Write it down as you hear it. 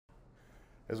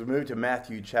As we move to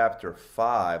Matthew chapter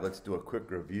 5, let's do a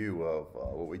quick review of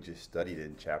what we just studied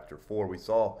in chapter 4. We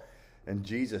saw in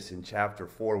Jesus in chapter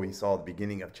 4, we saw the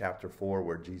beginning of chapter 4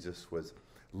 where Jesus was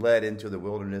led into the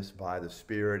wilderness by the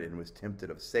Spirit and was tempted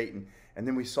of Satan. And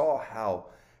then we saw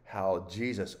how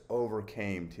Jesus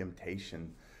overcame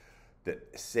temptation that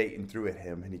Satan threw at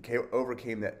him, and he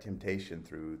overcame that temptation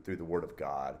through the Word of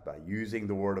God, by using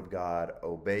the Word of God,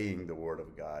 obeying the Word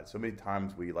of God. So many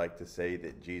times we like to say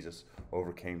that Jesus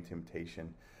overcame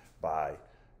temptation by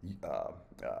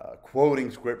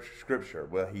quoting Scripture.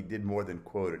 Well, he did more than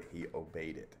quote it, he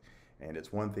obeyed it. And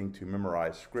it's one thing to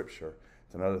memorize Scripture,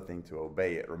 it's another thing to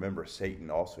obey it. Remember,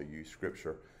 Satan also used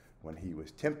Scripture when he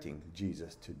was tempting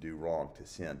Jesus to do wrong, to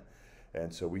sin.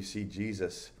 And so we see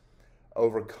Jesus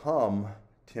overcome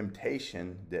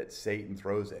temptation that Satan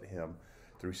throws at him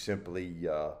through simply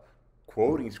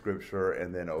quoting Scripture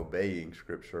and then obeying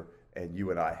Scripture. And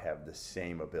you and I have the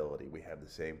same ability. We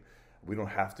don't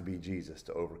have to be Jesus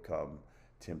to overcome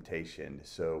temptation.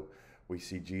 So we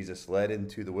see Jesus led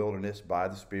into the wilderness by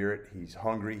the Spirit. He's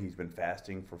hungry. He's been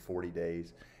fasting for 40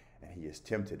 days, and he is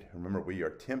tempted. Remember, we are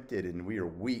tempted and we are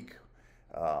weak.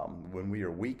 When we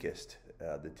are weakest,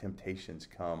 the temptations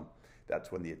come. That's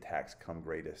when the attacks come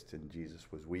greatest. And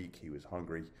Jesus was weak. He was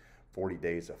hungry. 40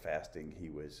 days of fasting. He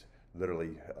was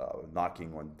literally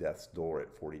knocking on death's door at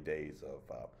 40 days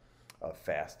of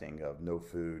fasting, of no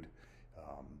food.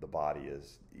 The body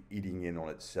is eating in on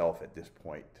itself at this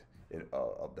point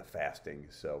of the fasting.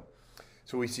 So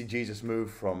we see Jesus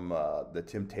move from the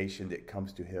temptation that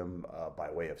comes to him by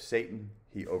way of Satan.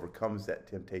 He overcomes that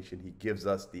temptation. He gives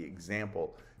us the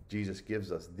example. Jesus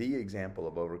gives us the example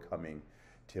of overcoming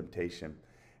temptation.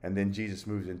 And then Jesus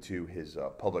moves into his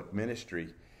public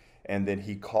ministry, and then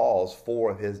he calls four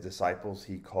of his disciples.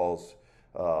 He calls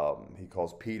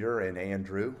Peter and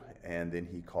Andrew, and then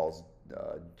he calls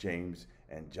James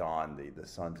and John, the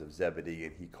sons of Zebedee,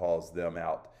 and he calls them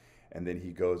out. And then he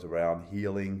goes around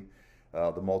healing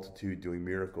the multitude, doing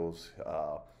miracles.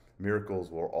 Miracles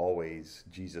were always,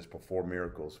 Jesus performed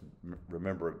miracles.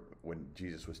 Remember when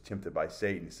Jesus was tempted by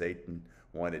Satan, Satan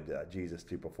wanted Jesus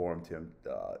to perform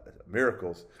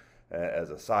miracles as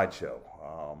a sideshow,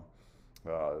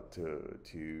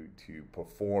 to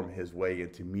perform his way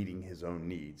into meeting his own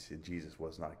needs. And Jesus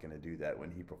was not going to do that.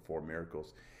 When he performed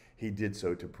miracles, he did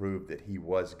so to prove that he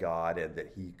was God and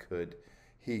that he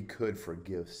could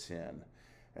forgive sin.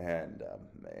 And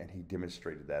he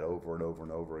demonstrated that over and over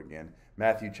and over again.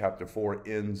 Matthew chapter 4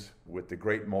 ends with the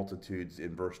great multitudes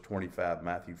in verse 25.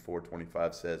 Matthew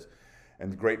 4:25 says,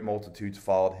 "And the great multitudes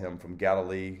followed him from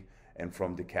Galilee and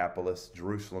from Decapolis,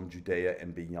 Jerusalem, Judea,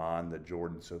 and beyond the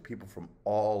Jordan." So people from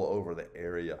all over the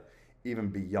area, even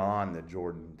beyond the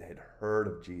Jordan, had heard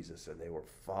of Jesus, and they were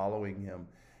following him,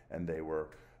 and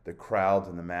the crowds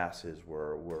and the masses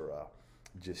were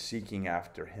just seeking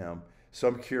after him.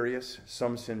 Some curious,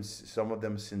 some of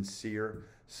them sincere,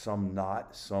 some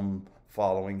not, some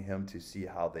following him to see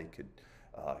how they could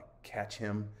catch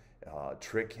him,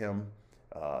 trick him,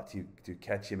 to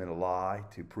catch him in a lie,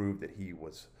 to prove that he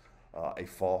was a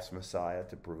false Messiah,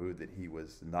 to prove that he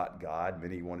was not God.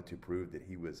 Many wanted to prove that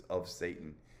he was of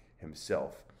Satan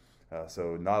himself.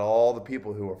 So not all the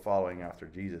people who were following after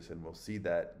Jesus, and we'll see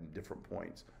that in different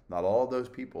points, not all of those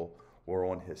people were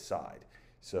on his side.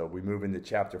 So we move into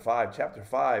chapter 5. Chapter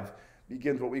 5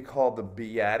 begins what we call the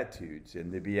Beatitudes.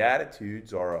 And the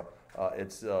Beatitudes are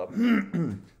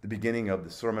the beginning of the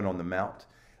Sermon on the Mount.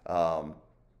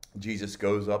 Jesus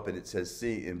goes up, and it says,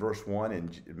 see, in verse 1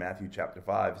 in Matthew chapter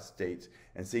 5 states,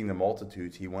 "And seeing the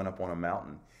multitudes, he went up on a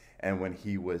mountain. And when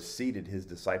he was seated, his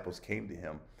disciples came to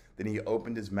him. Then he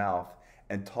opened his mouth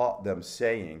and taught them,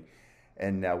 saying,"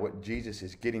 and now what Jesus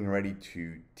is getting ready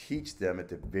to teach them at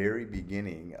the very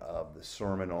beginning of the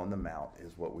Sermon on the Mount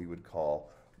is what we would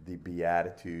call the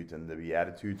Beatitudes. And the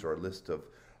Beatitudes are a list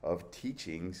of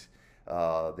teachings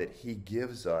that he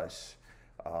gives us.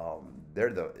 They're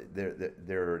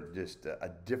just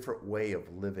a different way of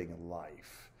living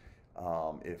life.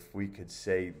 If we could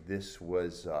say this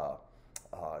was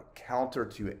counter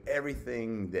to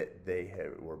everything that they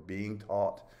were being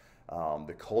taught,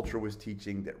 the culture was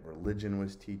teaching, that religion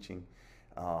was teaching.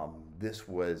 This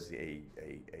was a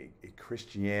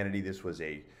Christianity. This was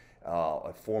a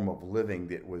form of living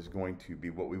that was going to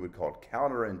be what we would call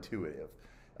counterintuitive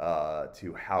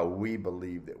to how we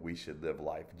believe that we should live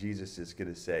life. Jesus is going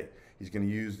to say, he's going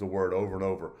to use the word over and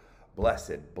over,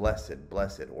 blessed, blessed,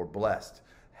 blessed, or blessed,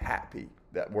 happy.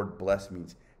 That word blessed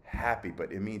means happy,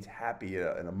 but it means happy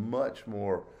in a much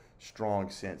more strong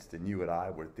sense than you and I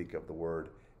would think of the word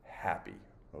happy.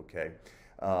 Okay,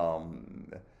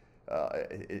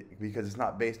 because it's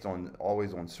not based on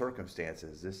always on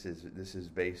circumstances. This is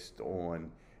based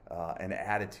on an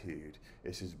attitude.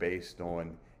 This is based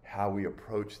on how we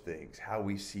approach things, how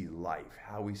we see life,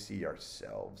 how we see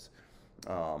ourselves.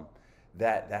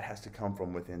 That has to come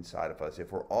from within inside of us.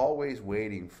 If we're always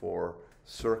waiting for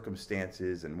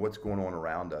circumstances and what's going on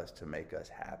around us to make us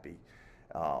happy,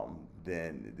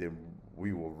 then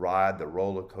we will ride the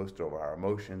roller coaster of our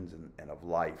emotions and of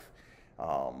life,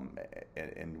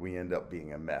 and we end up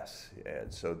being a mess.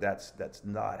 And so that's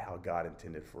not how God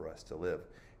intended for us to live.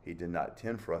 He did not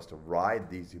intend for us to ride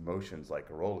these emotions like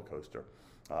a roller coaster.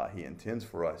 He intends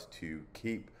for us to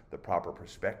keep the proper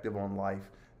perspective on life,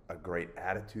 a great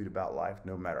attitude about life,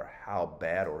 no matter how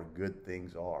bad or good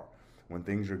things are. When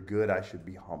things are good, I should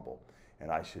be humble,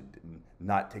 and I should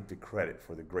not take the credit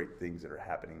for the great things that are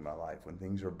happening in my life. When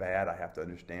things are bad, I have to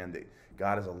understand that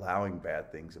God is allowing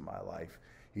bad things in my life.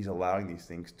 He's allowing these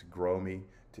things to grow me,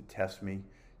 to test me,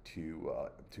 to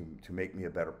make me a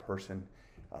better person,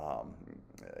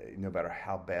 no matter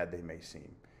how bad they may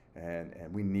seem. And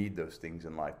we need those things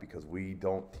in life because we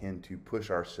don't tend to push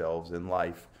ourselves in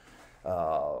life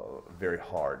very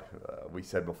hard. We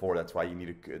said before, that's why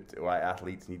why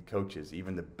athletes need coaches.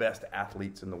 Even the best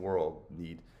athletes in the world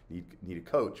need a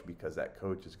coach, because that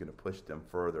coach is going to push them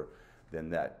further than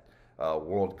that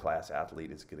world-class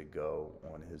athlete is going to go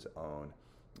on his own.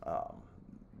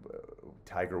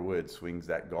 Tiger Woods swings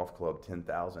that golf club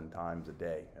 10,000 times a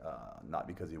day, not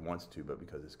because he wants to, but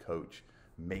because his coach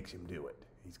makes him do it.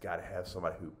 He's got to have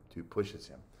somebody who pushes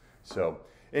him. So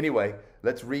anyway,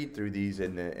 let's read through these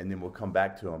and then we'll come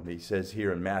back to them. He says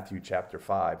here in Matthew chapter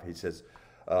 5, he says,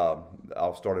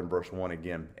 I'll start in verse 1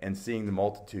 again. And seeing the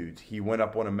multitudes, he went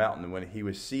up on a mountain, and when he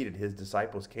was seated, his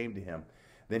disciples came to him.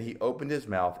 Then he opened his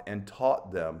mouth and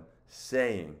taught them,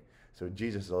 saying, so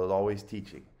Jesus is always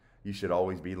teaching. You should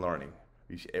always be learning.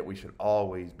 We should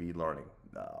always be learning.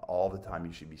 All the time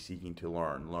you should be seeking to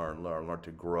learn,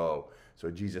 to grow. So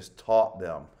Jesus taught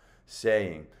them,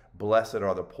 saying, blessed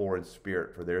are the poor in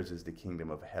spirit, for theirs is the kingdom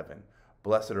of heaven.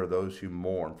 Blessed are those who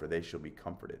mourn, for they shall be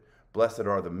comforted. Blessed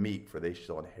are the meek, for they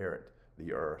shall inherit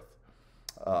the earth.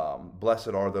 Blessed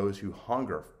are those who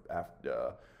hunger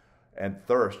and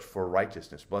thirst for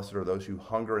righteousness. Blessed are those who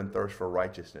hunger and thirst for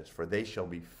righteousness, for they shall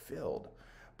be filled.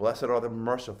 Blessed are the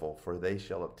merciful, for they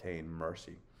shall obtain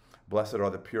mercy. Blessed are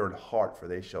the pure in heart, for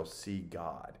they shall see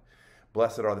God.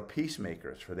 Blessed are the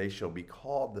peacemakers, for they shall be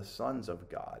called the sons of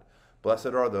God. Blessed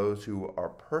are those who are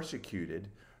persecuted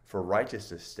for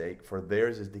righteousness' sake, for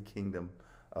theirs is the kingdom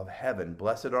of heaven.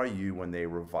 Blessed are you when they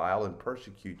revile and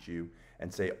persecute you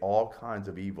and say all kinds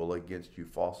of evil against you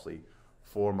falsely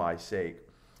for my sake.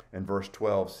 And verse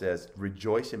 12 says,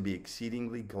 rejoice and be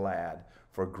exceedingly glad,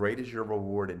 for great is your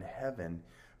reward in heaven,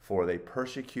 for they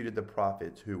persecuted the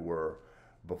prophets who were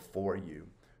before you.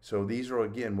 So these are,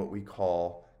 again, what we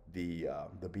call the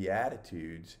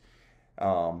Beatitudes.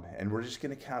 And we're just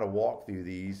going to kind of walk through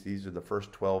these. These are the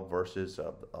first 12 verses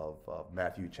of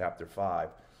Matthew chapter 5.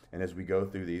 And as we go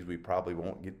through these, we probably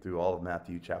won't get through all of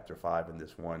Matthew chapter 5 in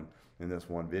this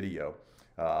one video.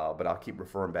 But I'll keep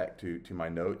referring back to my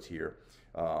notes here.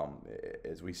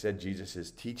 As we said, Jesus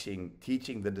is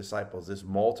teaching the disciples. This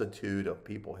multitude of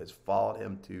people has followed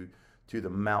him to the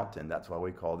mountain. That's why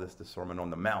we call this the Sermon on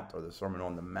the Mount, or the Sermon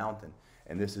on the Mountain.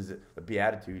 And this is the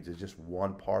Beatitudes is just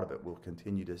one part of it. We'll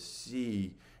continue to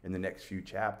see in the next few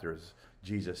chapters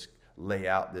Jesus lay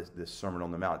out this Sermon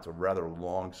on the Mount. It's a rather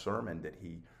long sermon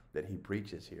that he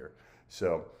preaches here.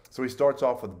 So he starts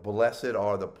off with, blessed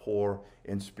are the poor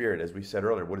in spirit. As we said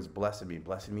earlier, what does blessed mean?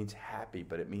 Blessed means happy,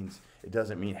 but it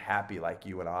doesn't mean happy like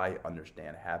you and I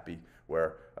understand happy,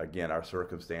 where, again, our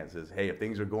circumstances, hey, if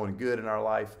things are going good in our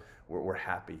life, we're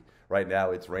happy. Right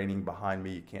now it's raining behind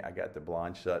me. I got the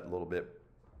blind shut a little bit,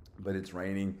 but it's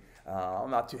raining.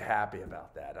 I'm not too happy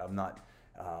about that. I'm not,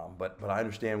 but I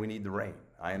understand we need the rain.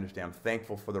 I understand. I'm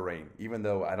thankful for the rain, even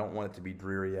though I don't want it to be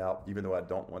dreary out, even though I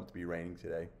don't want it to be raining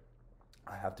today.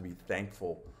 I have to be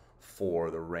thankful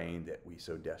for the rain that we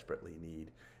so desperately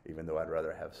need, even though I'd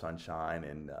rather have sunshine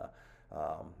and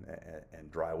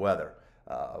dry weather.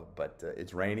 But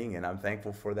it's raining, and I'm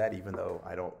thankful for that, even though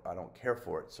I don't care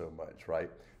for it so much, right?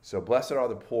 So blessed are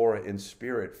the poor in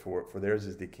spirit, for theirs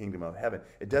is the kingdom of heaven.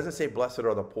 It doesn't say blessed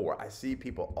are the poor. I see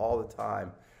people all the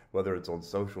time, whether it's on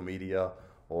social media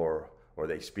or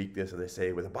they speak this, or they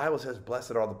say, well, the Bible says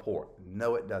blessed are the poor.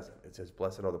 No, it doesn't. It says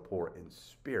blessed are the poor in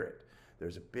spirit.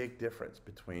 There's a big difference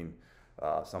between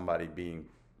somebody being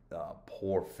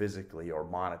poor physically or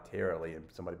monetarily and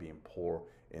somebody being poor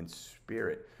in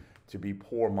spirit. To be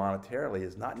poor monetarily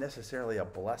is not necessarily a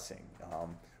blessing.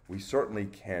 We certainly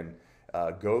can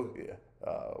go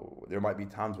There might be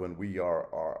times when we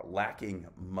are lacking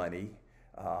money,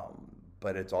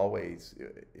 but it's always,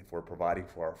 if we're providing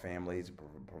for our families,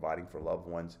 providing for loved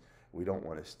ones, we don't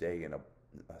want to stay in a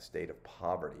state of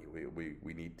poverty.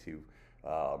 We need to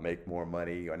make more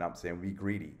money. I'm not saying be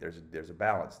greedy. There's a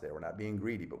balance there. We're not being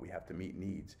greedy, but we have to meet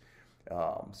needs.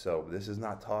 So this is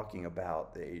not talking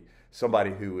about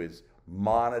somebody who is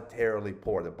monetarily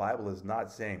poor. The Bible is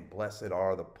not saying blessed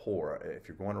are the poor. If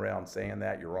you're going around saying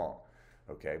that, you're wrong.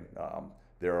 Okay,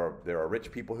 there are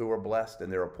rich people who are blessed,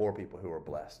 and there are poor people who are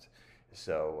blessed.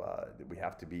 So we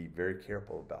have to be very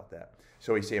careful about that.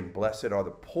 So he's saying, blessed are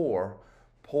the poor.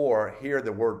 Poor, here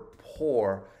the word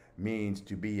poor means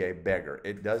to be a beggar.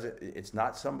 It's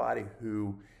not somebody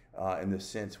who, in the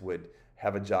sense, would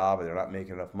have a job and they're not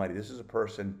making enough money. This is a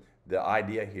person, the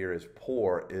idea here is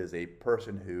poor is a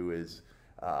person who is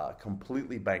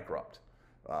completely bankrupt.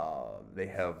 They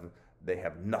have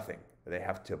nothing. They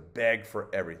have to beg for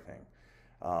everything.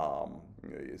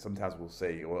 Sometimes we'll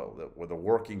say, well, the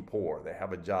working poor, they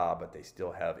have a job, but they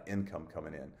still have income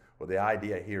coming in. Well, the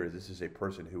idea here is this is a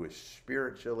person who is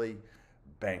spiritually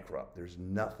bankrupt. There's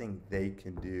nothing they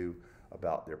can do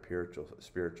about their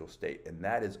spiritual state. And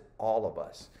that is all of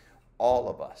us. All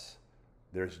of us.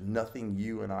 There's nothing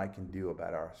you and I can do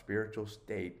about our spiritual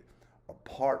state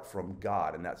apart from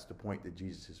God. And that's the point that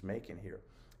Jesus is making here.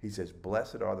 He says,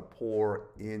 blessed are the poor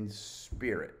in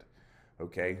spirit.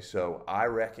 Okay, so I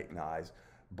recognize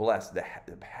blessed,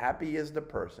 happy is the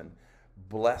person,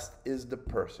 blessed is the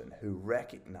person who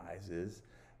recognizes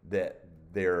that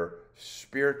their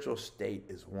spiritual state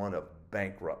is one of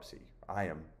bankruptcy. I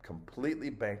am completely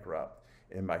bankrupt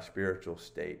in my spiritual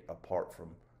state apart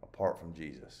from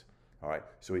Jesus. All right,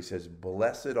 so he says,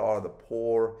 blessed are the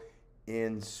poor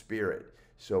in spirit.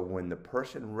 So when the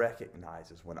person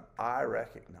recognizes, when I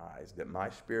recognize that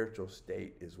my spiritual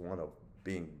state is one of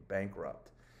being bankrupt,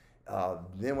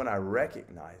 then when I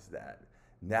recognize that,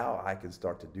 now I can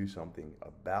start to do something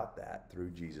about that through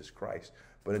Jesus Christ.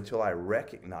 But until I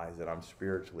recognize that I'm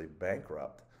spiritually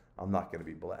bankrupt, I'm not going to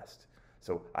be blessed.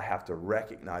 So I have to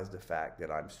recognize the fact that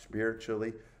I'm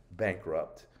spiritually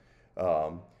bankrupt.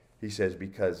 He says,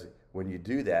 because when you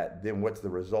do that, then what's the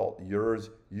result? Yours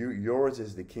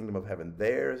is the kingdom of heaven.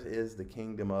 Theirs is the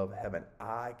kingdom of heaven.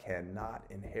 I cannot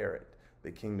inherit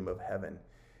the kingdom of heaven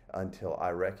until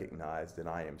I recognize that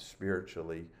I am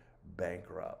spiritually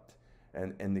bankrupt.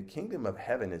 And the kingdom of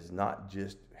heaven is not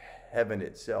just heaven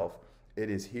itself. It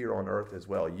is here on earth as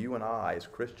well. You and I, as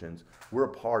Christians, we're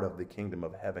part of the kingdom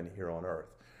of heaven here on earth.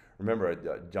 Remember,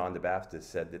 John the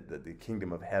Baptist said that the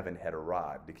kingdom of heaven had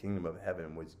arrived. The kingdom of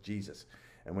heaven was Jesus.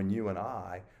 And when you and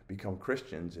I become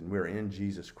Christians and we're in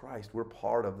Jesus Christ, we're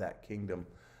part of that kingdom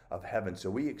of heaven. So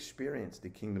we experience the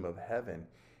kingdom of heaven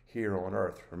here on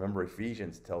earth. Remember,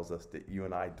 Ephesians tells us that you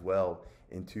and I dwell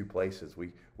in two places.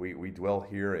 We dwell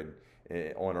here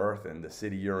on earth in the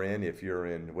city you're in. If you're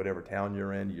in whatever town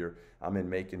you're in, I'm in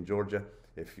Macon, Georgia.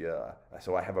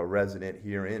 So I have a resident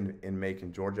here in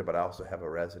Macon, Georgia, but I also have a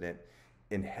resident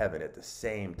in heaven at the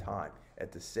same time.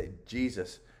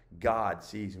 Jesus, God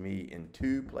sees me in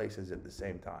two places at the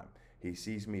same time. He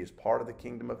sees me as part of the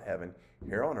kingdom of heaven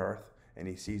here on earth, and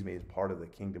he sees me as part of the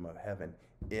kingdom of heaven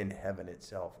in heaven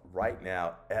itself. Right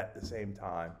now, at the same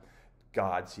time,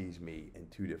 God sees me in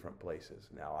two different places.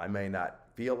 Now, I may not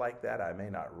feel like that. I may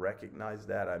not recognize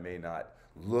that. I may not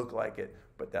look like it,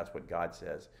 but that's what God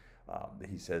says.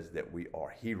 He says that we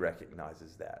are. He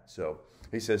recognizes that. So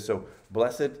he says, so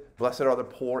blessed are the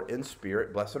poor in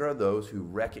spirit. Blessed are those who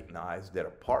recognize that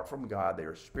apart from God, they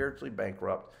are spiritually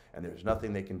bankrupt and there's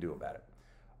nothing they can do about it.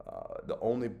 The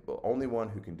only one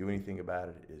who can do anything about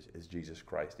it is Jesus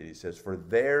Christ. And he says, for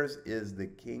theirs is the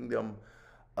kingdom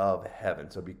of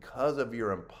heaven. So because of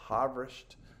your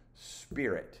impoverished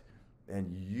spirit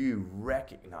and you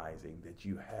recognizing that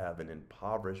you have an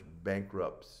impoverished,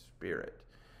 bankrupt spirit,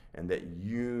 and that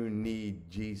you need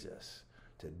Jesus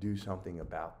to do something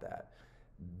about that,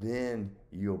 then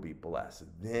you'll be blessed.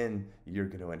 Then you're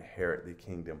going to inherit the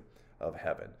kingdom of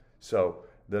heaven. So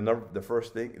the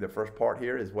first part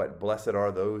here is what? Blessed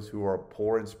are those who are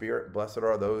poor in spirit. Blessed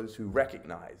are those who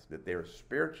recognize that they're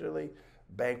spiritually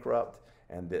bankrupt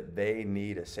and that they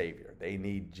need a Savior. They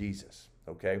need Jesus.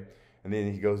 Okay? And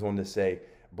then he goes on to say,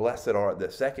 blessed are,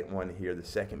 the second one here, the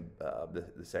second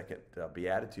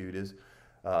beatitude is,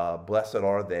 blessed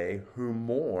are they who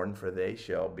mourn, for they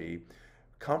shall be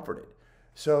comforted.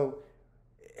 So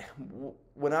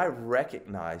when I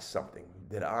recognize something,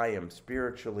 that I am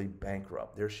spiritually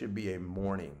bankrupt, there should be a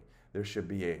mourning. There should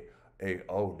be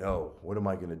oh no, what am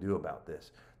I going to do about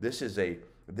this? This is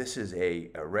a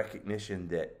recognition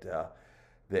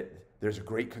that there's a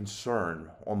great concern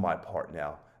on my part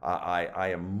now. I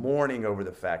am mourning over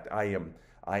the fact, I am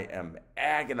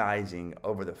agonizing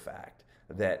over the fact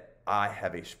that I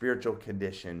have a spiritual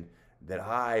condition that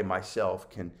I myself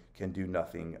can do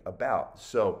nothing about.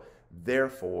 So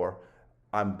therefore,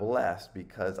 I'm blessed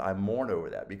because I mourn over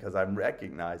that, because I'm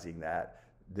recognizing that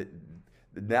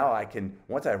now I can,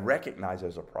 once I recognize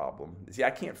there's a problem, see,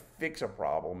 I can't fix a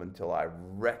problem until I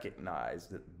recognize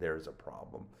that there's a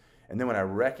problem. And then when I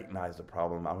recognize the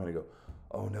problem, I'm going to go,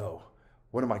 oh no,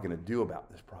 what am I going to do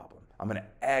about this problem? I'm going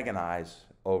to agonize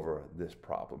over this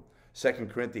problem. 2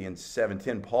 Corinthians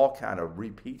 7:10, Paul kind of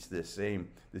repeats this same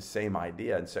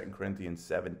idea in 2 Corinthians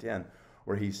 7:10,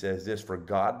 where he says this, for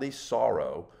godly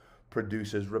sorrow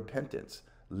produces repentance,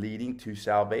 leading to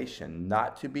salvation,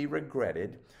 not to be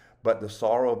regretted, but the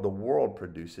sorrow of the world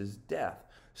produces death.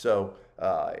 So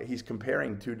he's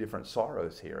comparing two different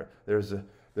sorrows here. There's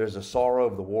a sorrow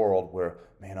of the world where,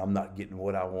 man, I'm not getting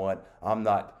what I want.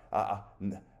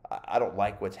 I don't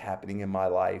like what's happening in my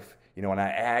life, and I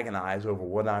agonize over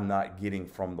what I'm not getting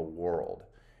from the world.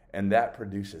 And that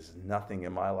produces nothing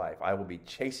in my life. I will be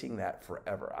chasing that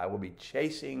forever. I will be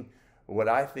chasing what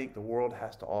I think the world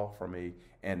has to offer me,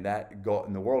 and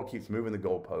the world keeps moving the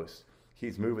goalposts.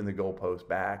 Keeps moving the goalposts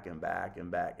back and back and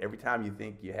back. Every time you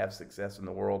think you have success in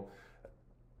the world,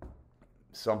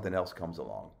 something else comes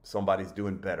along. Somebody's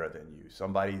doing better than you.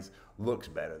 Somebody looks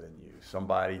better than you.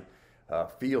 Somebody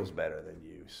feels better than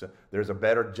you. So there's a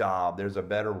better job. There's a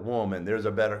better woman. There's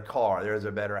a better car. There's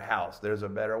a better house. There's a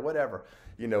better whatever.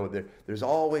 There's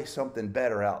always something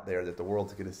better out there that the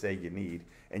world's going to say you need,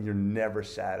 and you're never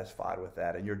satisfied with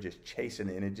that, and you're just chasing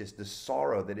it, and it just the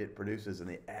sorrow that it produces and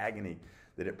the agony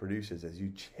that it produces as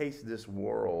you chase this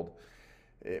world,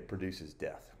 it produces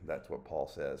death. That's what Paul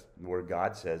says. Where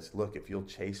God says, look, if you'll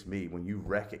chase me, when you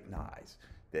recognize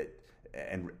that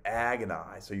and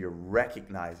agonize, so you're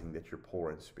recognizing that you're poor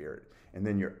in spirit, and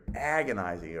then you're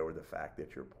agonizing over the fact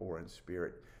that you're poor in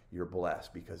spirit, you're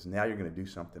blessed, because now you're going to do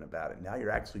something about it. Now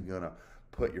you're actually going to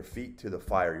put your feet to the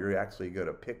fire. You're actually going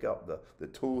to pick up the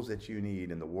tools that you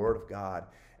need in the Word of God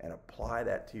and apply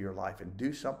that to your life and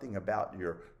do something about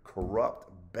your corrupt,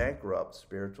 bankrupt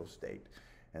spiritual state.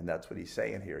 And that's what he's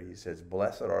saying here. He says,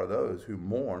 blessed are those who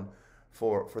mourn,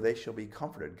 for they shall be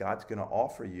comforted. God's going to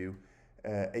offer you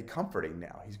a comforting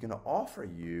now. He's going to offer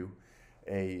you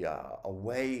a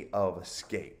way of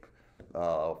escape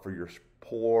for your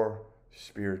poor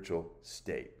spiritual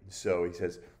state. So he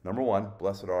says, number one,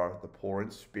 blessed are the poor in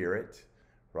spirit,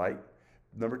 right?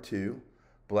 Number two,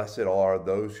 blessed are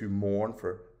those who mourn,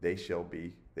 for they shall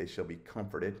be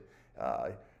comforted.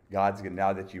 God's going,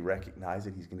 now that you recognize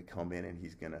it, he's going to come in and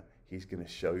he's going to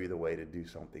show you the way to do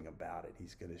something about it.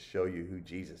 He's going to show you who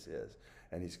Jesus is,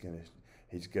 and he's going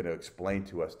to explain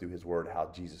to us through his word how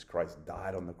Jesus Christ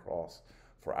died on the cross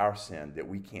for our sin that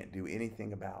we can't do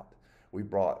anything about.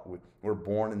 We're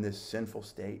born in this sinful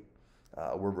state.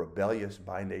 We're rebellious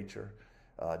by nature.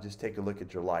 Just take a look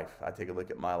at your life. I take a look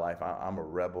at my life. I'm a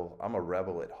rebel. I'm a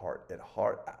rebel at heart. At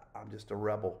heart, I'm just a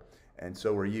rebel, and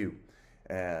so are you.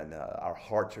 And our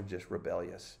hearts are just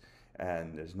rebellious,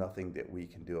 and there's nothing that we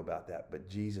can do about that. But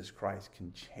Jesus Christ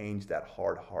can change that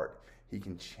hard heart. He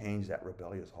can change that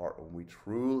rebellious heart when we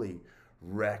truly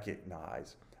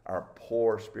recognize our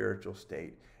poor spiritual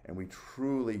state, and we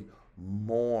truly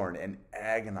mourn and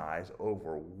agonize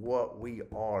over what we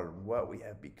are and what we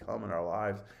have become in our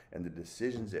lives, and the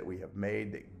decisions that we have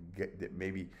made that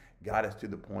maybe got us to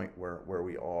the point where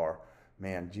we are.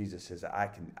 Man, Jesus says, I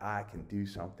can do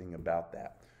something about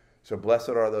that. So blessed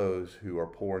are those who are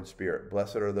poor in spirit.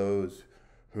 Blessed are those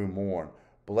who mourn.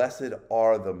 Blessed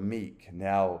are the meek.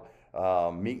 Now,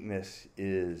 meekness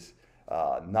is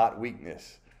not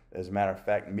weakness. As a matter of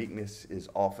fact, meekness is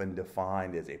often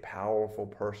defined as a powerful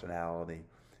personality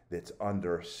that's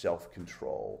under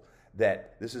self-control.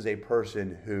 That this is a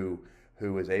person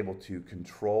who is able to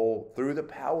control through the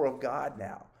power of God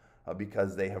now.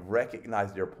 Because they have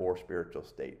recognized their poor spiritual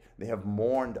state. They have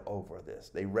mourned over this.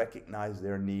 They recognize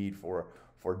their need for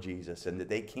Jesus, and that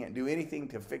they can't do anything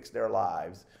to fix their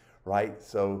lives, right?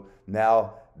 So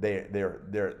now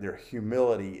their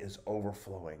humility is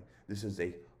overflowing. This is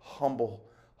a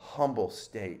humble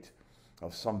state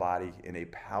of somebody in a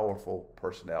powerful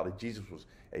personality. Jesus was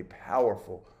a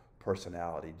powerful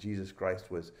personality. Jesus Christ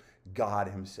was God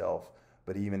himself,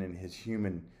 but even in his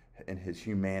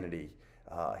humanity,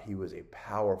 he was a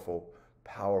powerful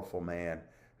man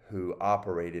who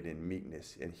operated in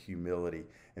meekness and humility.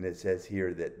 And it says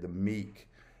here that the meek,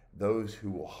 those who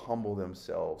will humble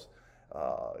themselves,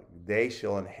 they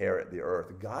shall inherit the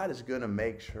earth. God is going to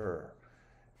make sure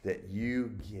that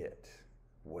you get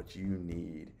what you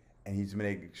need and he's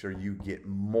making sure you get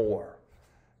more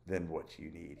than what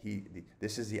you need.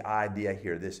 This is the idea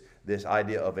here, this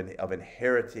idea of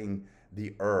inheriting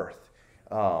the earth.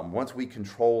 Once we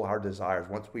control our desires,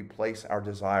 once we place our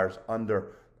desires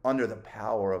under the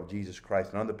power of Jesus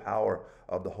Christ and under the power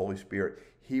of the Holy Spirit,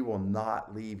 he will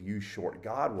not leave you short.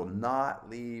 God will not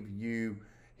leave you.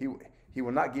 He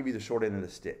will not give you the short end of the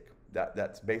stick.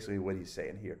 That's basically what he's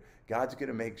saying here. God's going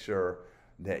to make sure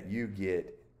that you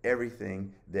get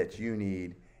everything that you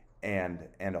need and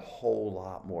a whole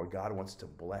lot more. God wants to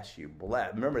bless you.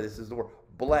 Remember, this is the word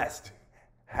blessed,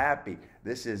 happy.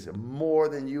 This is more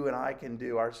than you and I can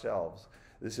do ourselves.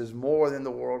 This is more than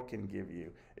the world can give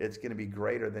you. It's going to be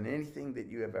greater than anything that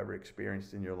you have ever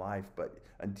experienced in your life. But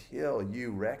until we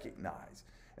recognize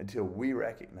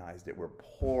that we're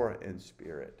poor in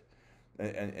spirit,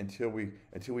 and until we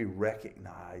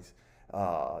recognize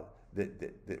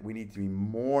that we need to be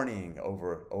mourning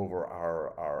over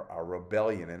our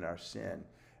rebellion and our sin,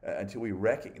 until we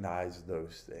recognize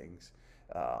those things,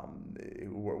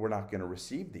 we're not going to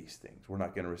receive these things. We're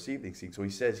not going to receive these things. So he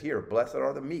says here, blessed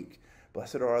are the meek.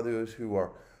 Blessed are those who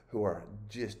are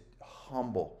just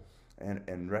humble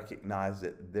and recognize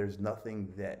that there's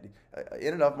nothing that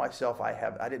in and of myself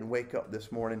I didn't wake up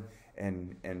this morning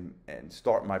and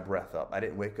start my breath up. I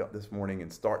didn't wake up this morning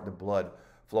and start the blood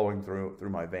flowing through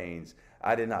my veins.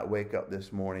 I did not wake up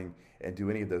this morning and do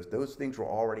any of those. Those things were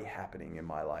already happening in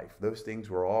my life. Those things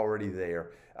were already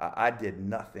there. I did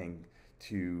nothing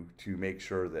to make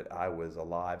sure that I was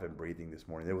alive and breathing this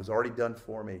morning. It was already done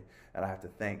for me, and I have to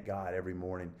thank God every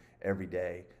morning, every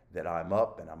day, that I'm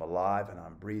up and I'm alive and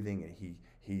I'm breathing, and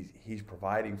He's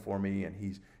providing for me, and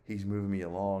He's moving me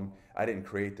along. I didn't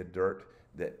create the dirt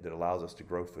that allows us to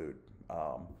grow food.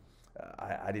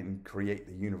 I didn't create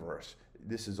the universe.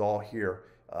 This is all here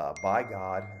by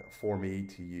God for me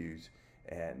to use,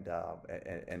 and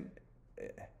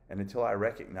until I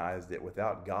recognize that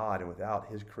without God and without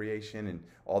His creation and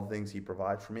all the things He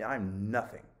provides for me, I'm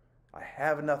nothing. I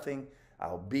have nothing,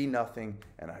 I'll be nothing,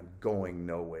 and I'm going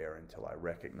nowhere until I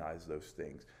recognize those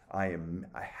things. I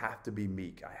have to be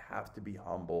meek. I have to be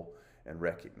humble and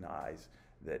recognize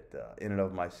that in and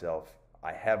of myself,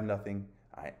 I have nothing,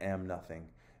 I am nothing,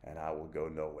 and I will go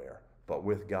nowhere. But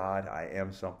with God, I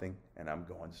am something, and I'm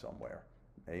going somewhere.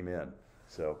 Amen.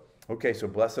 So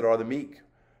blessed are the meek,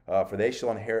 for they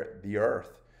shall inherit the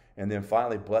earth. And then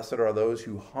finally, blessed are those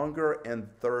who hunger and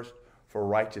thirst for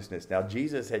righteousness. Now,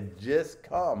 Jesus had just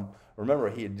come. Remember,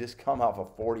 He had just come off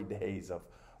of 40 days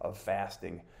of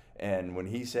fasting. And when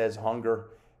He says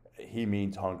hunger, He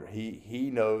means hunger. He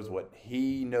knows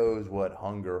what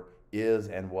hunger is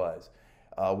and was.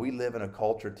 We live in a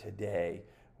culture today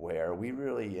where we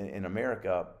really, in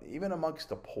America, even amongst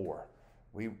the poor,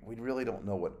 we really don't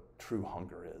know what true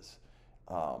hunger is.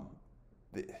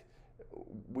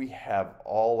 We have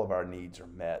all of our needs are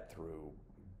met through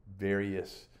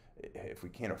various, if we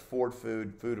can't afford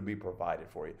food will be provided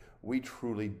for you. We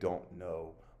truly don't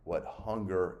know what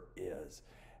hunger is.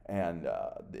 And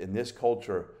in this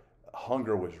culture,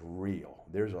 hunger was real.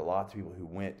 There's a lot of people who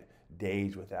went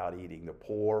days without eating. The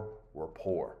poor were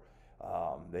poor.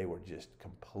 They were just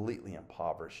completely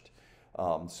impoverished.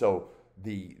 So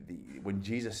when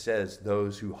Jesus says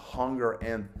those who hunger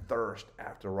and thirst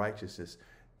after righteousness,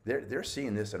 they're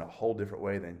seeing this in a whole different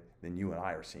way than you and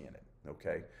I are seeing it.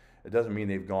 Okay, it doesn't mean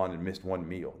they've gone and missed one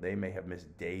meal. They may have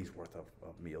missed days worth of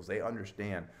meals. They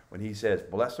understand when He says,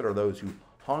 "Blessed are those who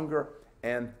hunger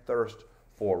and thirst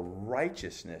for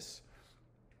righteousness."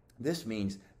 This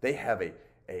means they have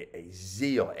a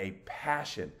zeal, a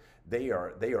passion. They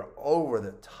are over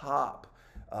the top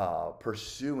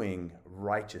pursuing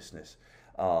righteousness.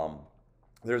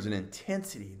 There's an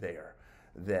intensity there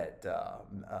that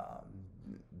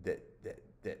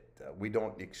we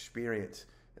don't experience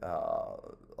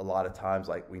a lot of times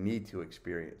like we need to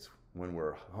experience when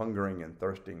we're hungering and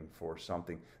thirsting for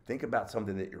something. Think about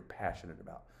something that you're passionate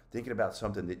about. Thinking about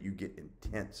something that you get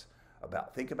intense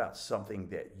about. Think about something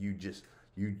that you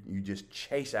just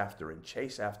chase after and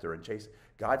chase after and chase.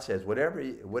 God says whatever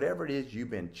it is you've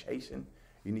been chasing,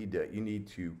 you need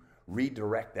to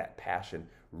redirect that passion,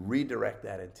 redirect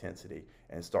that intensity,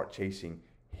 and start chasing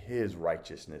His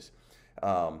righteousness.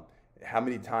 How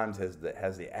many times has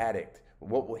the addict?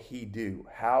 What will he do?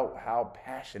 How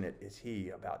passionate is he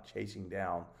about chasing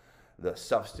down the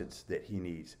substance that he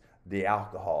needs? The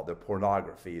alcohol, the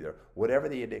pornography, whatever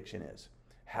the addiction is.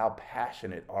 How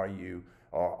passionate are you,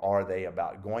 or are they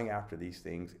about going after these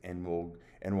things and will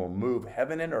move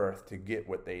heaven and earth to get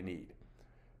what they need?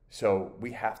 So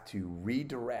we have to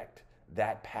redirect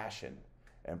that passion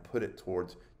and put it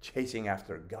towards chasing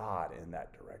after God in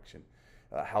that direction.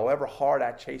 However hard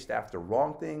I chased after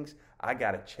wrong things, I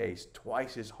got to chase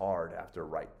twice as hard after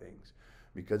right things.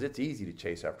 Because it's easy to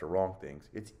chase after wrong things.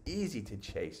 It's easy to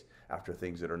chase after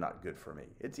things that are not good for me.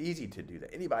 It's easy to do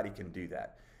that. Anybody can do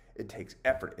that. It takes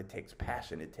effort. It takes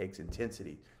passion. It takes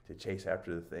intensity to chase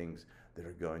after the things that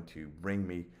are going to bring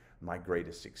me my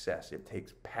greatest success. It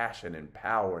takes passion and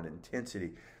power and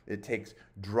intensity. It takes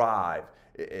drive.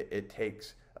 It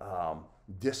takes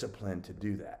discipline to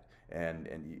do that.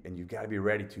 And you've got to be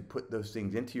ready to put those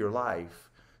things into your life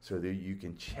so that you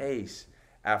can chase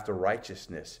after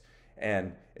righteousness.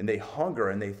 And they hunger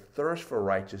and they thirst for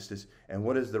righteousness. And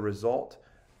what is the result?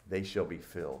 They shall be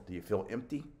filled. Do you feel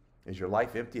empty? Is your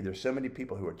life empty? There's so many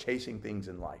people who are chasing things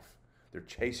in life. They're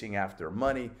chasing after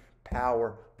money,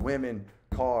 power, women,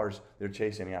 cars. They're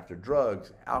chasing after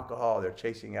drugs, alcohol. They're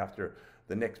chasing after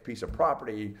the next piece of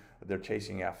property. They're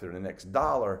chasing after the next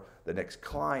dollar, the next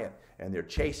client. And they're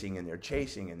chasing and they're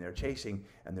chasing and they're chasing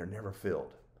and they're never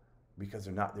filled because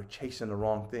they're chasing the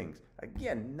wrong things.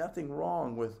 Again, nothing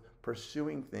wrong with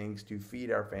pursuing things to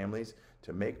feed our families,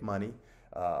 to make money,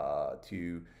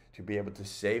 to be able to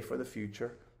save for the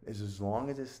future, is as long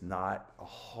as it's not a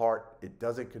heart, it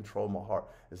doesn't control my heart,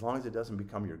 as long as it doesn't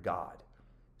become your God,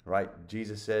 right?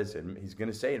 Jesus says, and he's going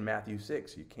to say in Matthew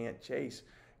 6, you can't chase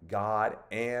God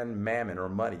and mammon or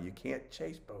money. You can't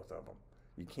chase both of them.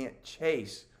 You can't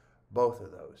chase both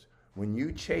of those. When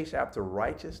you chase after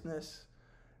righteousness,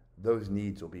 those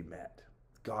needs will be met.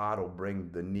 God will bring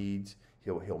the needs.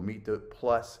 He'll meet the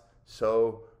plus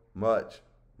so much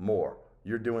more.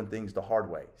 You're doing things the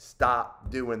hard way. Stop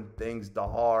doing things the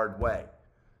hard way.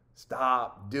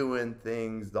 Stop doing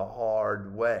things the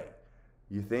hard way.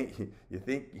 You think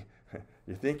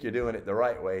you're doing it the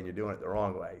right way and you're doing it the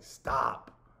wrong way.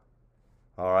 Stop.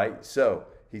 All right. So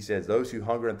he says, those who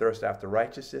hunger and thirst after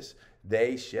righteousness,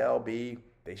 they shall be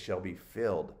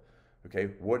filled.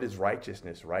 Okay. What is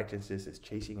righteousness? Righteousness is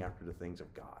chasing after the things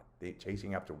of God.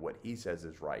 Chasing after what he says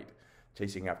is right.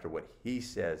 Chasing after what he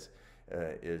says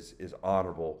is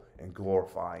honorable and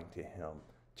glorifying to him.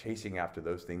 Chasing after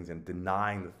those things and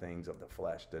denying the things of the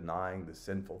flesh, denying the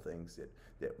sinful things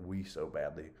that we so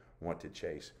badly want to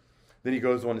chase. Then he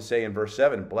goes on to say in verse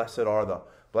 7, blessed are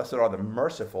the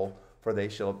merciful, for they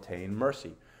shall obtain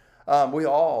mercy. We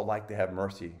all like to have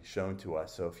mercy shown to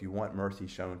us. So if you want mercy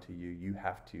shown to you, you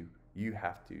have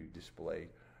to display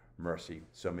mercy.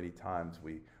 So many times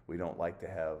we don't like to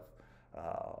have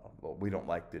we don't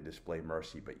like to display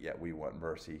mercy, but yet we want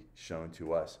mercy shown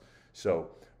to us. So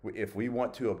if we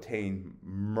want to obtain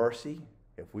mercy,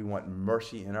 if we want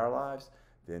mercy in our lives,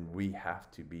 then we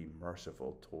have to be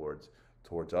merciful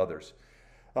towards others.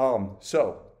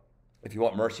 So if you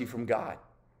want mercy from God,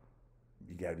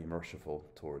 you got to be merciful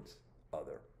towards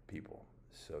other people.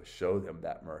 So show them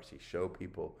that mercy. Show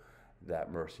people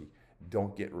that mercy.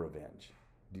 Don't get revenge.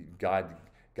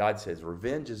 God says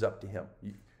revenge is up to him.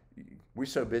 We're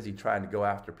so busy trying to go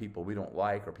after people we don't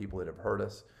like or people that have hurt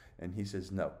us. And he says,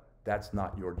 no, that's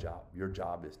not your job. Your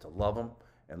job is to love them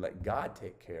and let God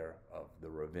take care of the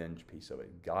revenge piece of it.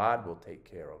 God will take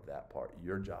care of that part.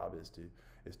 Your job is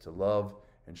to love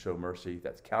and show mercy.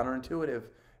 That's counterintuitive.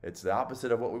 It's the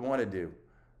opposite of what we want to do.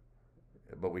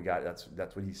 But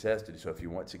that's what he says to do. So if you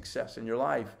want success in your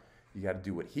life, you got to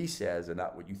do what he says and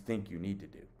not what you think you need to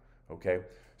do. Okay?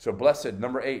 So blessed,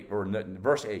 number 8, or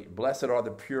verse 8, blessed are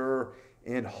the pure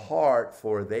in heart,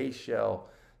 for they shall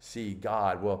see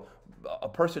God. Well, a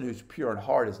person who's pure in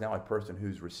heart is now a person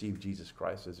who's received Jesus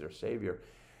Christ as their Savior.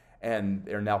 And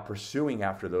they're now pursuing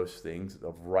after those things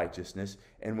of righteousness.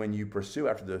 And when you pursue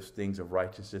after those things of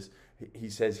righteousness, he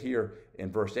says here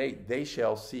in verse 8, they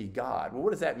shall see God. Well,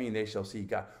 what does that mean, they shall see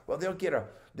God? Well, they'll get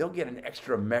an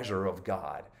extra measure of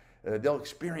God. They'll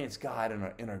experience God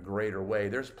in a greater way.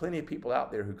 There's plenty of people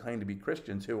out there who claim to be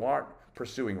Christians who aren't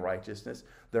pursuing righteousness.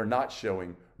 They're not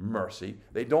showing mercy.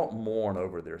 They don't mourn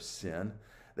over their sin.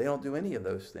 They don't do any of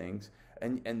those things.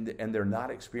 And they're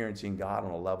not experiencing God on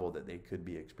a level that they could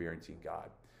be experiencing God.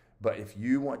 But if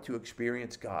you want to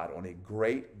experience God on a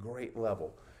great, great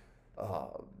level,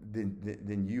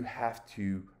 then you have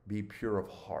to be pure of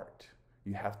heart.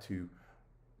 You have to,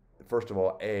 first of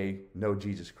all, A, know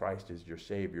Jesus Christ as your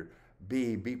Savior.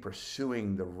 B, be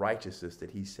pursuing the righteousness that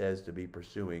he says to be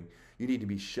pursuing. You need to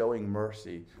be showing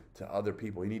mercy to other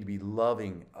people. You need to be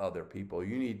loving other people.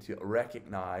 You need to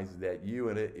recognize that you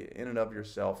in and of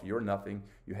yourself, you're nothing,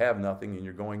 you have nothing, and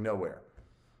you're going nowhere.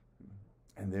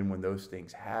 And then when those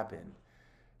things happen,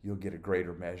 you'll get a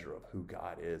greater measure of who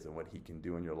God is and what he can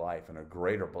do in your life, and a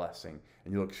greater blessing,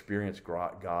 and you'll experience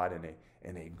God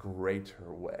in a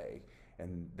greater way.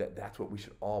 And that's what we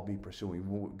should all be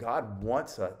pursuing. God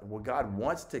wants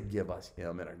to give us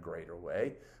him in a greater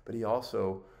way, but he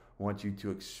also wants you to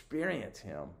experience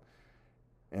him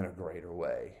in a greater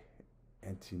way.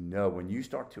 And to know when you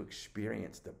start to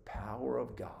experience the power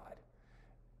of God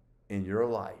in your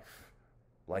life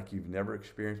like you've never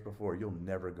experienced before, you'll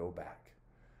never go back.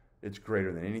 It's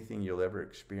greater than anything you'll ever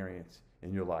experience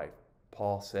in your life.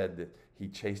 Paul said that he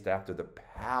chased after the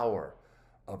power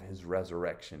of his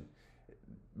resurrection.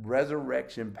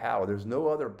 Resurrection power. There's no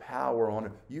other power on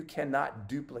it. You cannot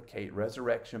duplicate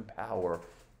resurrection power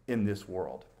in this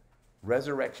world.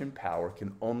 Resurrection power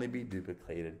can only be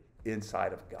duplicated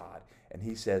inside of God. And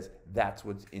he says that's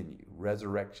what's in you.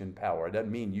 Resurrection power. It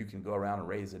doesn't mean you can go around and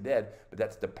raise the dead, but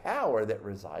that's the power that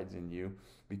resides in you,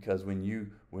 because when you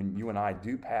and I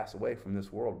do pass away from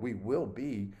this world, we will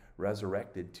be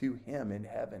resurrected to him in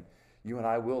heaven. You and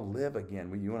I will live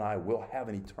again. You and I will have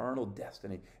an eternal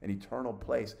destiny, an eternal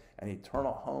place, an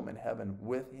eternal home in heaven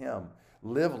with him.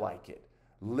 Live like it.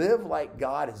 Live like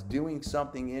God is doing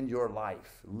something in your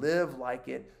life. Live like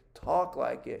it, talk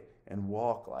like it, and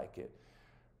walk like it.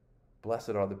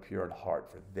 Blessed are the pure in heart,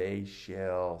 for they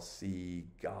shall see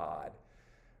God.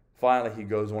 Finally, he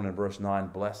goes on in verse 9,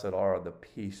 blessed are the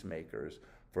peacemakers,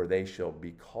 for they shall be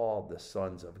called the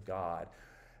sons of God.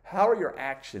 How are your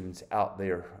actions out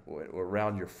there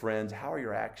around your friends? How are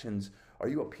your actions? Are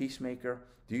you a peacemaker?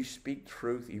 Do you speak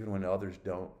truth even when others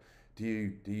don't?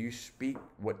 Do you speak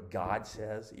what God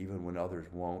says even when others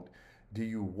won't? Do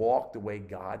you walk the way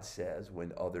God says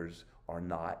when others are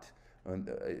not?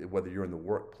 Whether you're in the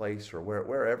workplace or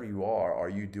wherever you are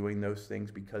you doing those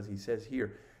things? Because he says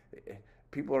here,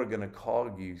 people are going to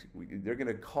call you, they're going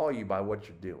to call you by what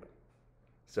you're doing.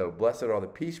 So blessed are the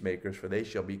peacemakers, for they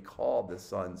shall be called the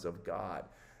sons of God.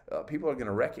 People are going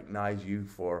to recognize you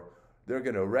they're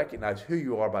going to recognize who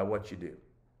you are by what you do.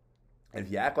 And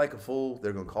if you act like a fool,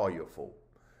 they're going to call you a fool.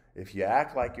 If you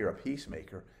act like you're a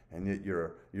peacemaker and that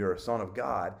you're a son of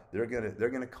God, they're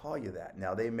going to call you that.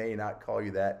 Now, they may not call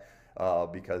you that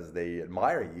because they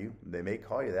admire you. They may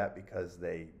call you that because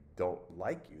they don't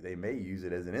like you. They may use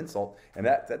it as an insult, and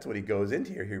that's what he goes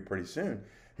into here pretty soon.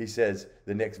 He says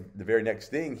the very next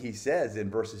thing he says in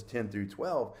verses 10 through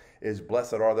 12 is,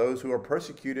 blessed are those who are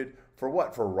persecuted for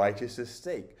what? For righteousness'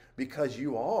 sake, because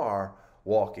you are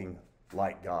walking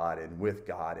like God and with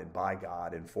God and by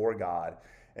God and for God,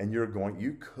 and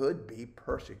you could be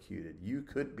persecuted. You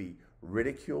could be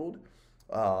ridiculed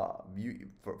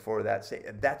for that sake.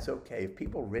 That's okay. If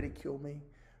people ridicule me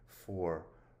for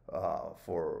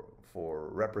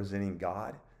representing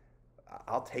God,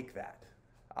 I'll take that.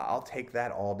 I'll take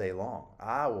that all day long.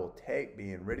 I will take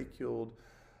being ridiculed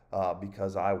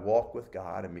because I walk with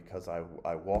God and because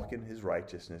I walk in his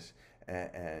righteousness,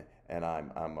 and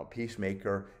I'm a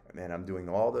peacemaker, and I'm doing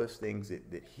all those things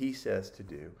that he says to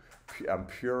do. I'm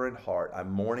pure in heart. I'm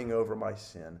mourning over my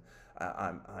sin.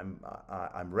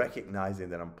 I'm recognizing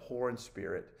that I'm poor in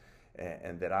spirit,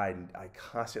 and that I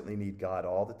constantly need God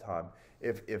all the time.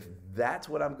 If that's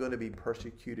what I'm going to be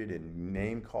persecuted and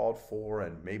name called for,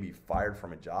 and maybe fired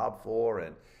from a job for,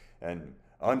 and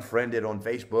unfriended on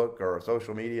Facebook or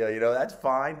social media, that's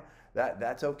fine.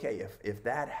 That's okay. If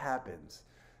that happens,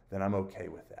 then I'm okay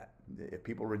with that. If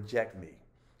people reject me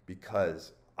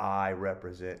because I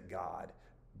represent God,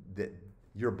 that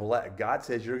you're blessed. God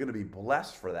says you're going to be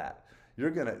blessed for that.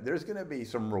 There's going to be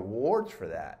some rewards for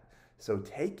that. So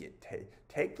take it.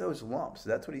 Take those lumps.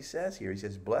 That's what he says here. He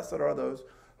says, blessed are those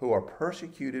who are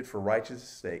persecuted for righteousness'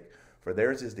 sake, for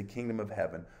theirs is the kingdom of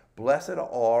heaven. Blessed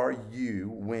are you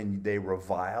when they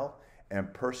revile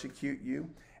and persecute you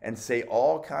and say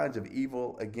all kinds of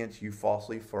evil against you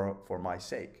falsely for my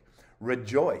sake.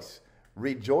 Rejoice.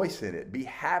 Rejoice in it. Be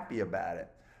happy about it.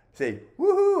 Say,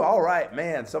 woohoo, all right,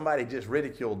 man, somebody just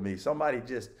ridiculed me. Somebody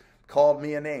just called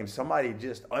me a name. Somebody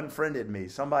just unfriended me.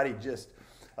 Somebody just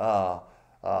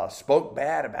spoke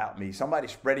bad about me. Somebody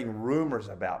spreading rumors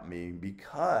about me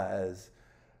because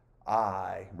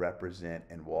I represent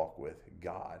and walk with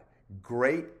God.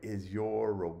 Great is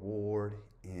your reward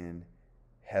in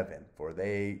heaven, for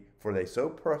they so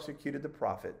persecuted the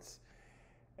prophets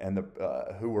and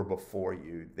who were before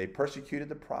you. They persecuted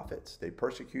the prophets. They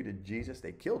persecuted Jesus.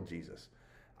 They killed Jesus.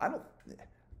 I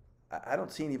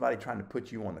don't see anybody trying to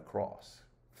put you on the cross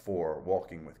for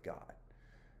walking with God.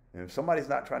 And if somebody's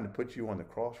not trying to put you on the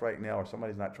cross right now, or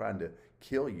somebody's not trying to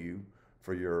kill you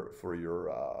for your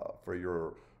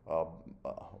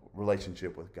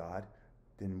relationship with God,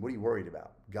 then what are you worried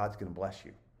about? God's going to bless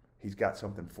you. He's got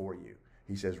something for you.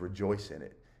 He says, rejoice in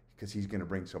it. because he's going to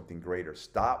bring something greater.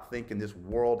 Stop thinking this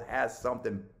world has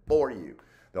something for you.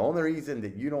 The only reason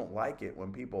that you don't like it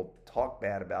when people talk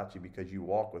bad about you because you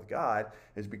walk with God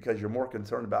is because you're more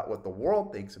concerned about what the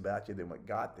world thinks about you than what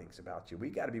God thinks about you. We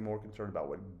got to be more concerned about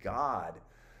what God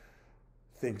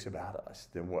thinks about us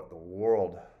than what the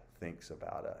world thinks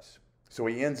about us. So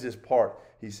he ends this part.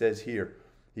 He says,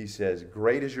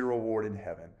 great is your reward in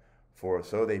heaven, for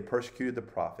so they persecuted the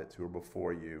prophets who were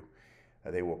before you.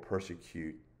 They will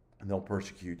persecute, and they'll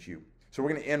persecute you. So we're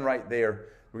going to end right there.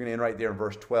 We're going to end right there in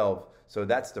verse 12. So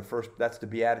that's the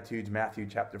Beatitudes, Matthew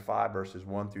chapter 5, verses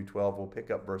 1 through 12. We'll pick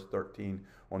up verse 13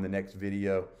 on the next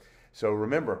video. So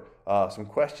remember, some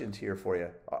questions here for you.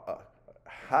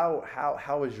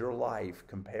 How is your life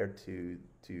compared to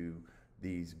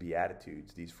these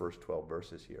Beatitudes, these first 12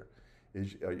 verses here?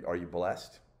 Are you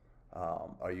blessed?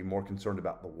 Are you more concerned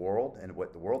about the world and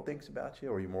what the world thinks about you?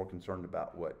 Or are you more concerned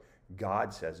about what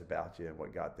God says about you and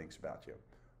what God thinks about you?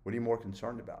 What are you more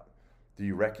concerned about? Do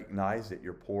you recognize that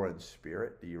you're poor in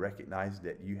spirit? Do you recognize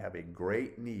that you have a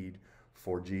great need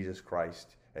for Jesus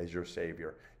Christ as your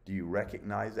Savior? Do you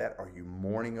recognize that? Are you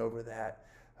mourning over that?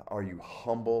 Are you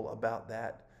humble about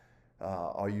that?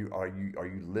 Are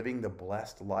you living the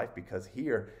blessed life? Because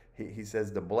here he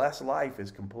says the blessed life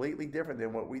is completely different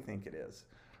than what we think it is.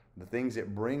 The things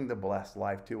that bring the blessed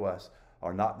life to us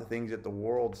are not the things that the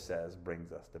world says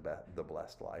brings us the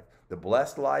blessed life. The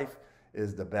blessed life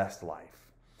is the best life.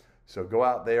 So go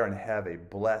out there and have a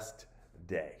blessed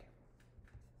day.